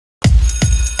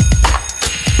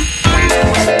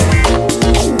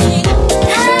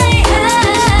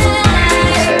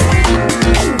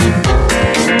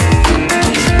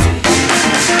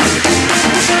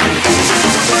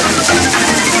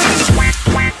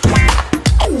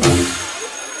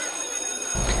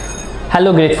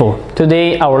Hello grade 4.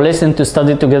 Today our lesson to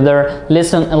study together,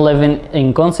 lesson 11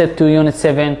 in concept 2 unit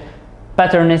 7,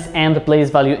 patterns and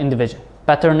place value in division.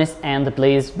 Patterns and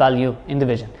place value in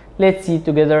division. Let's see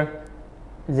together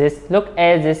this. Look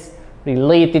at this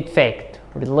related fact.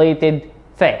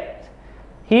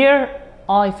 Here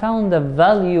I found the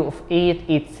value of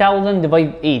 8000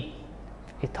 divided 8,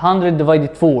 800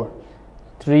 divided 4,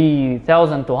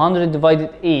 3200 divided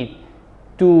 8,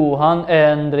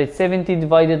 270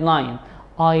 divided 9.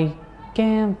 I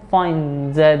can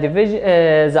find the division,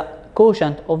 the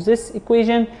quotient of this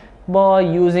equation by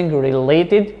using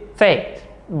related fact,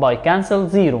 by cancel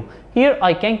 0. Here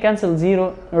I can cancel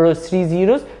 3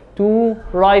 zeros to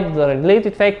write the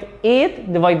related fact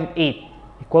 8 divided 8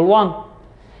 equal 1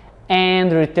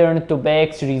 and return to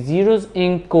back 3 zeros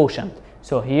in quotient.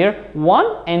 So here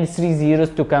 1 and 3 zeros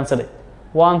to cancel it.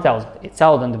 1000.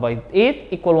 8000 divided 8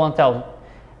 equal 1000.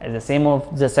 As the same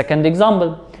of the second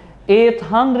example.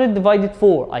 800 divided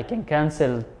 4. I can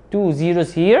cancel 2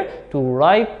 zeros here to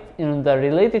write in the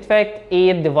related fact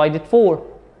 8 divided 4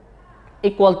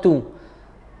 equal 2.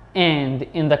 And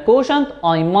in the quotient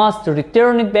I must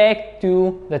return it back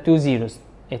to the 2 zeros.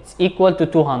 It's equal to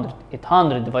 200.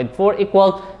 800 divided 4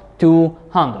 equal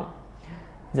 200.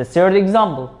 The third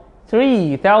example.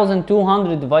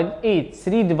 3200 divided 8.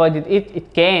 3 divided 8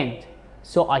 it can't.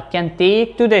 So I can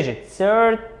take 2 digits.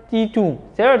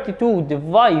 32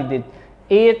 divided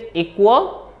 8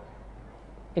 equal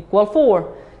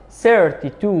 4.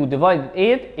 32 divided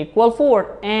 8 equal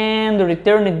 4 and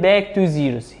return it back to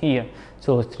zeros here.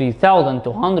 So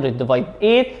 3200 divided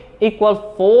 8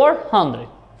 equal 400.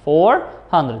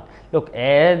 400. Look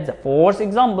at the fourth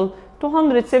example.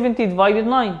 270 divided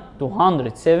 9.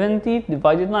 270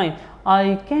 divided 9.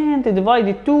 I can't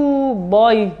divide 2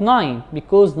 by 9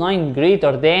 because 9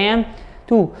 greater than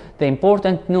 2. The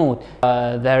important note,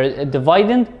 the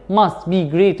dividend must be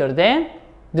greater than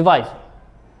divisor.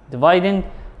 Dividend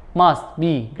must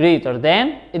be greater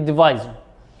than a divisor.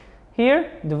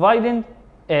 Here dividend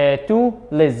 2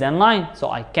 less than 9, so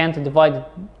I can't divide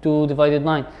 2 divided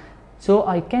 9. So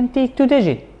I can take 2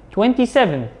 digits.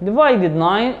 27 divided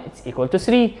 9 it's equal to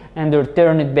 3 and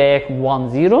return it back 10.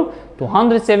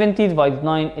 270 divided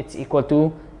 9 it's equal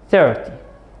to 30.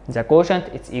 The quotient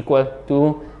it's equal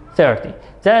to 30.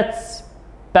 That's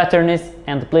patterns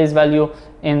and place value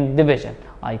in division.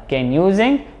 I can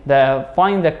using the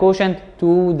find the quotient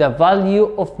to the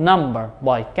value of number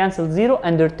by cancel 0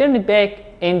 and return it back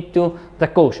into the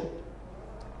quotient.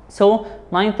 So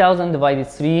 9000 divided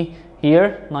 3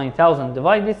 here, 9000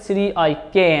 divided 3, I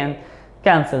can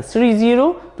cancel 3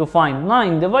 0 to find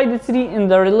 9 divided 3 in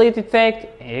the related fact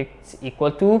it's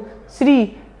equal to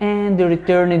 3 and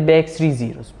return it back 3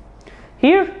 zeros.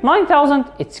 Here 9000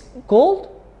 it's called,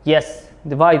 yes,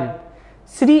 divided.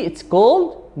 3 it's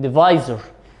called divisor.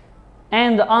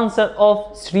 And the answer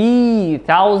of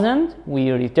 3000,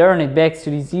 we return it back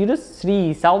 3 zeros,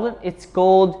 3000 it's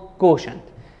called quotient.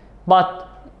 But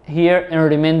here in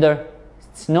remainder,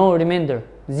 it's no remainder,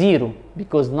 0,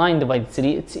 because 9 divided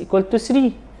 3 it's equal to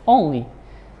 3 only.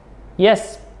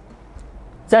 Yes,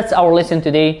 that's our lesson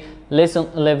today, lesson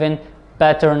 11,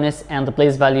 patterns and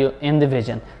place value in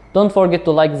division. Don't forget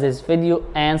to like this video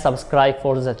and subscribe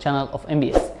for the channel of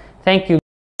MBS. Thank you.